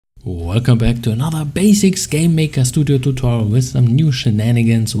Welcome back to another basics GameMaker Studio tutorial with some new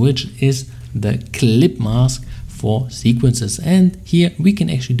shenanigans, which is the clip mask for sequences. And here we can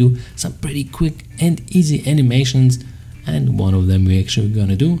actually do some pretty quick and easy animations, and one of them we're actually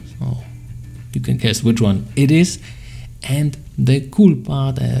gonna do. So you can guess which one it is. And the cool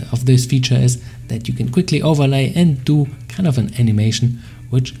part of this feature is that you can quickly overlay and do kind of an animation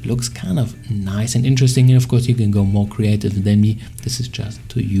which looks kind of nice and interesting. And of course you can go more creative than me. This is just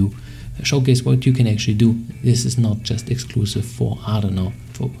to you showcase what you can actually do. This is not just exclusive for, I don't know,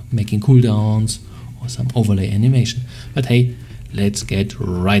 for making cooldowns or some overlay animation. But hey, let's get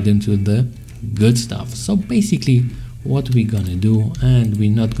right into the good stuff. So basically what we're gonna do, and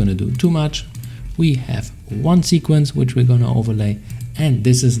we're not gonna do too much, we have one sequence which we're gonna overlay, and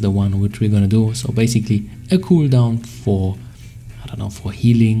this is the one which we're gonna do. So basically a cooldown for, I don't know, for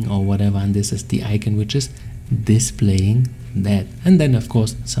healing or whatever, and this is the icon which is displaying that. And then of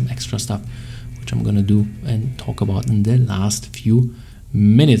course some extra stuff which I'm gonna do and talk about in the last few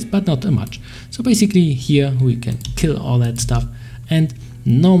minutes, but not much. So basically here we can kill all that stuff, and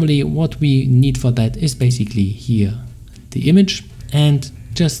normally what we need for that is basically here the image, and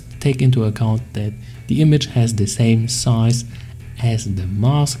just take into account that the image has the same size as the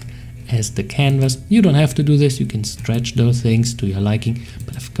mask, as the canvas. You don't have to do this, you can stretch those things to your liking,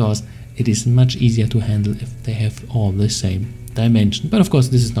 but of course it is much easier to handle if they have all the same dimension. But of course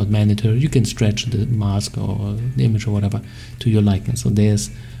this is not mandatory, you can stretch the mask or the image or whatever to your liking, so there's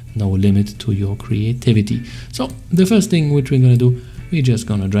no limit to your creativity. So the first thing which we're gonna do, we're just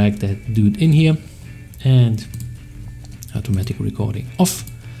gonna drag that dude in here and automatic recording off,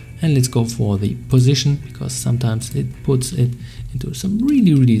 and let's go for the position, because sometimes it puts it into some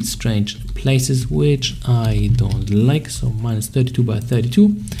really strange places which I don't like. So -32 by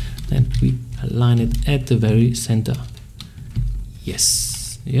 32, then we align it at the very center.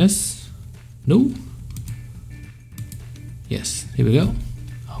 Yes, no, yes, here we go.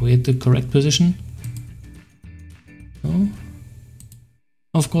 Are we at the correct position? No,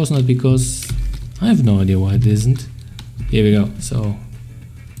 of course not, because I have no idea why it isn't. Here we go. So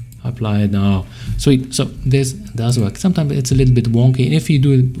apply it now. Sweet. So this does work. Sometimes it's a little bit wonky, and if you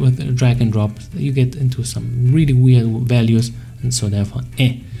do it with a drag and drop, you get into some really weird values, and so therefore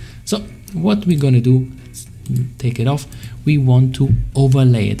So what we're gonna do, let's take it off, we want to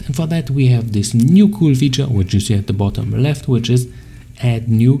overlay it, and for that we have this new cool feature which you see at the bottom left, which is add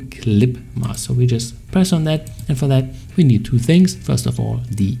new clip mask. So we just press on that, and for that we need two things. First of all,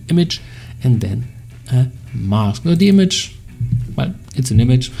 the image, and then a mask. Now the image, well, it's an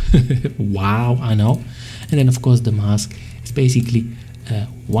image. Wow, I know. And then of course the mask is basically a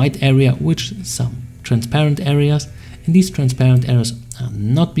white area which some transparent areas, and these transparent areas are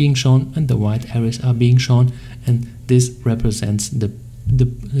not being shown and the white areas are being shown, and this represents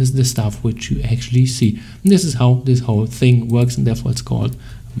the stuff which you actually see. And this is how this whole thing works, and therefore it's called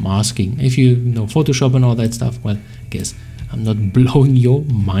masking. If you know Photoshop and all that stuff, well, I guess I'm not blowing your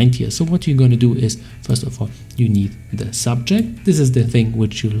mind here. So what you're going to do is, first of all, you need the subject. This is the thing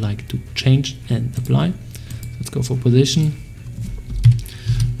which you like to change and apply. Let's go for position,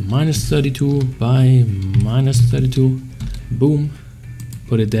 -32 by -32, boom,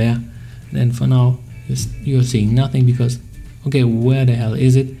 put it there. And then for now you're seeing nothing, because okay, where the hell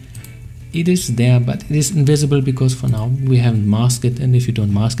is it? It is there, but it is invisible because for now we haven't masked it, and if you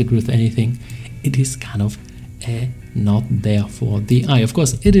don't mask it with anything, it is kind of not there for the eye. Of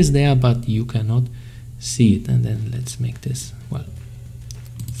course it is there, but you cannot see it. And then let's make this, well,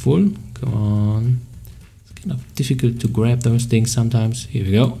 full. Come on, it's kind of difficult to grab those things sometimes. Here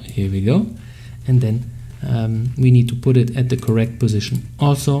we go. And then we need to put it at the correct position.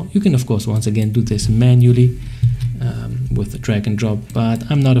 Also, you can of course once again do this manually with the drag and drop, but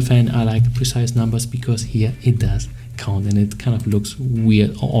I'm not a fan. I like precise numbers, because here it does count, and it kind of looks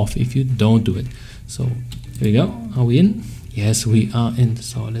weird or off if you don't do it. So here we go. Are we in? Yes, we are in.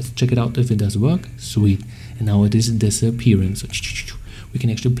 So let's check it out if it does work. Sweet. And now it is disappearing. So we can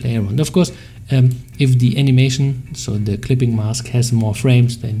actually play around. Of course, if the animation, so the clipping mask, has more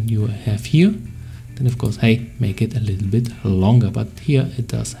frames than you have here, then of course, hey, make it a little bit longer. But here it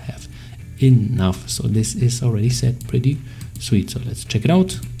does have enough. So this is already set pretty sweet. So let's check it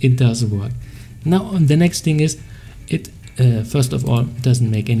out. It does work. Now the next thing is, it first of all, it doesn't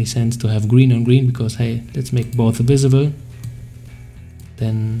make any sense to have green on green, because hey, let's make both visible.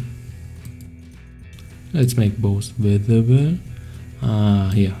 Then let's make both visible.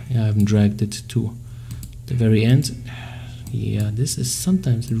 Here, I haven't dragged it to the very end. Yeah, this is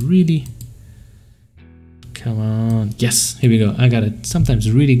sometimes really, come on, yes, here we go, I got it. Sometimes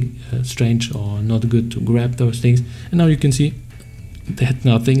really strange or not good to grab those things. And now you can see that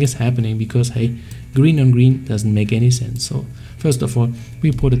nothing is happening because, hey, green on green doesn't make any sense. So first of all,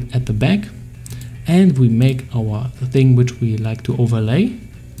 we put it at the back and we make our thing which we like to overlay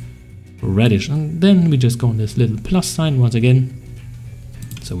reddish, and then we just go on this little plus sign once again.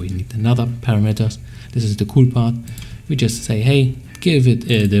 So we need another parameters. This is the cool part. We just say, hey, give it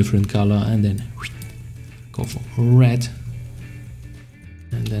a different color and then go for red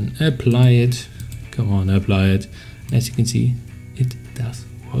and then apply it. Come on, apply it. As you can see, it does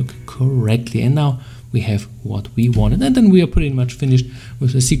work correctly, and now we have what we wanted, and then we are pretty much finished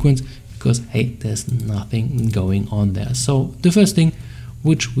with the sequence because, hey, there's nothing going on there. So the first thing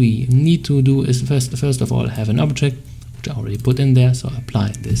which we need to do is first of all have an object which I already put in there. So apply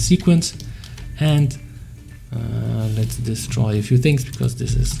the sequence, and let's destroy a few things because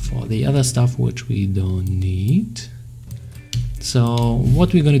this is for the other stuff which we don't need. So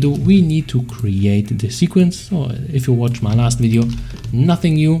what we're going to do, we need to create the sequence. So if you watch my last video,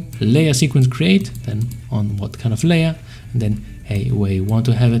 nothing new, layer sequence create, then on what kind of layer, and then hey, where you want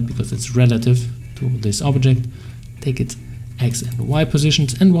to have it because it's relative to this object, take its X and Y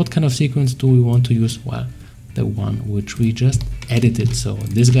positions, and what kind of sequence do we want to use? Well, the one which we just edited. So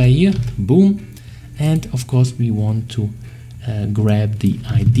this guy here, boom, and of course we want to grab the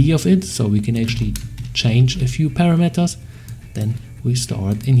ID of it, so we can actually change a few parameters. Then we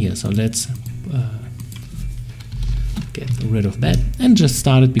store it in here. So let's get rid of that and just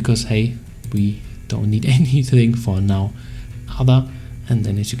start it because, hey, we don't need anything for now other. And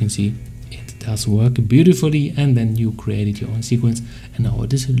then as you can see, it does work beautifully, and then you created your own sequence and now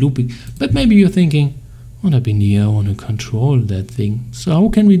it is looping. But maybe you're thinking, well, up in here I want to control that thing. So how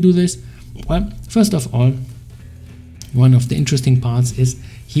can we do this? Well, first of all, one of the interesting parts is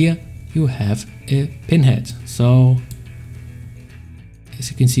here you have a pinhead. So as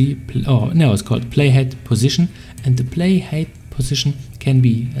you can see, it's called Playhead position, and the Playhead position can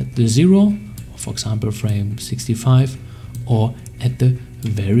be at the 0, or for example frame 65, or at the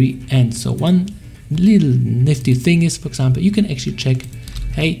very end. So one little nifty thing is, for example, you can actually check,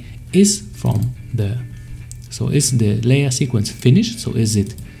 hey, is the layer sequence finished? So is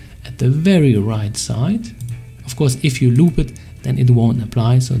it at the very right side? Of course, if you loop it, then it won't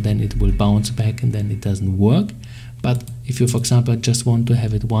apply, so then it will bounce back and then it doesn't work. But if you, for example, just want to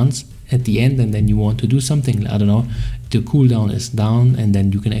have it once at the end and then you want to do something, I don't know, the cooldown is down and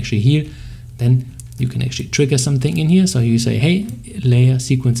then you can actually heal, then you can actually trigger something in here. So you say, hey, layer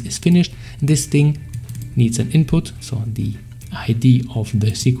sequence is finished. This thing needs an input, so the ID of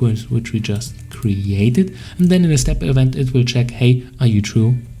the sequence which we just created. And then in a step event, it will check, hey, are you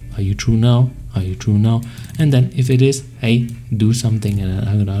true? Are you true now? Are you true now? And then if it is, hey, do something, and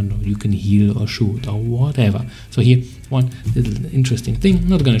I don't know, you can heal or shoot or whatever. So here, one little interesting thing, I'm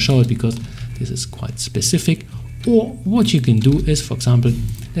not going to show it because this is quite specific. Or what you can do is, for example,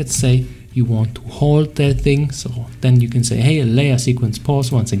 let's say you want to hold that thing. So then you can say, hey, layer sequence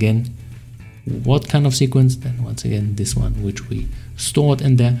pause once again. What kind of sequence? Then once again, this one which we stored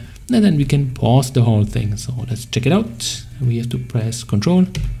in there. And then we can pause the whole thing. So let's check it out. We have to press Control.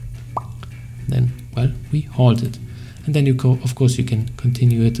 Then, well, we halt it, and then you go, of course you can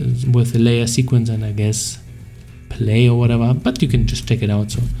continue it with the layer sequence and I guess play or whatever, but you can just check it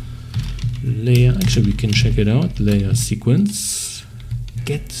out. So layer, actually we can check it out, layer sequence,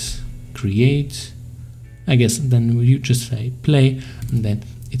 get, create, I guess, then you just say play and then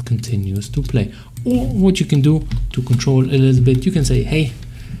it continues to play. Or what you can do to control a little bit, you can say, hey,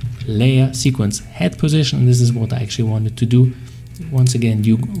 layer sequence head position, and this is what I actually wanted to do. Once again,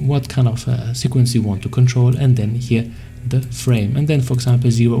 what kind of sequence you want to control, and then here the frame, and then for example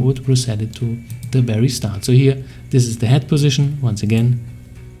 0 would reset it to the very start. So here this is the head position, once again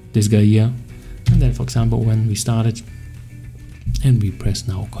this guy here, and then for example when we started and we press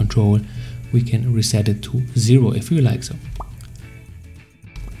now Control, we can reset it to 0 if we like. So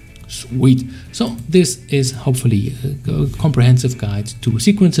sweet. So this is hopefully a comprehensive guide to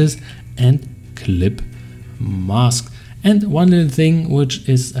sequences and clip mask. And one little thing which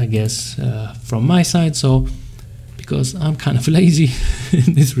is, I guess, from my side, so because I'm kind of lazy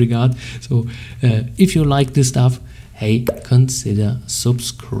in this regard, so if you like this stuff, hey, consider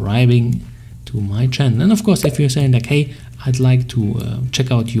subscribing to my channel. And of course, if you're saying like, hey, I'd like to check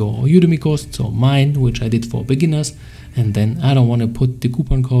out your Udemy course, so mine, which I did for beginners, and then I don't want to put the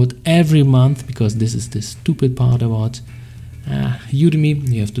coupon code every month because this is the stupid part about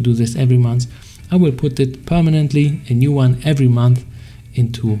Udemy, you have to do this every month. I will put it permanently, a new one every month,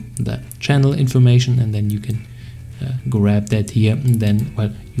 into the channel information, and then you can grab that here, and then,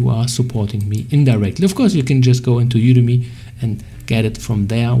 well, you are supporting me indirectly. Of course, you can just go into Udemy and get it from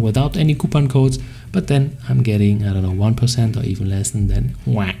there without any coupon codes, but then I'm getting, I don't know, 1% or even less, and then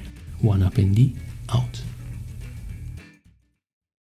whack, one up in the out.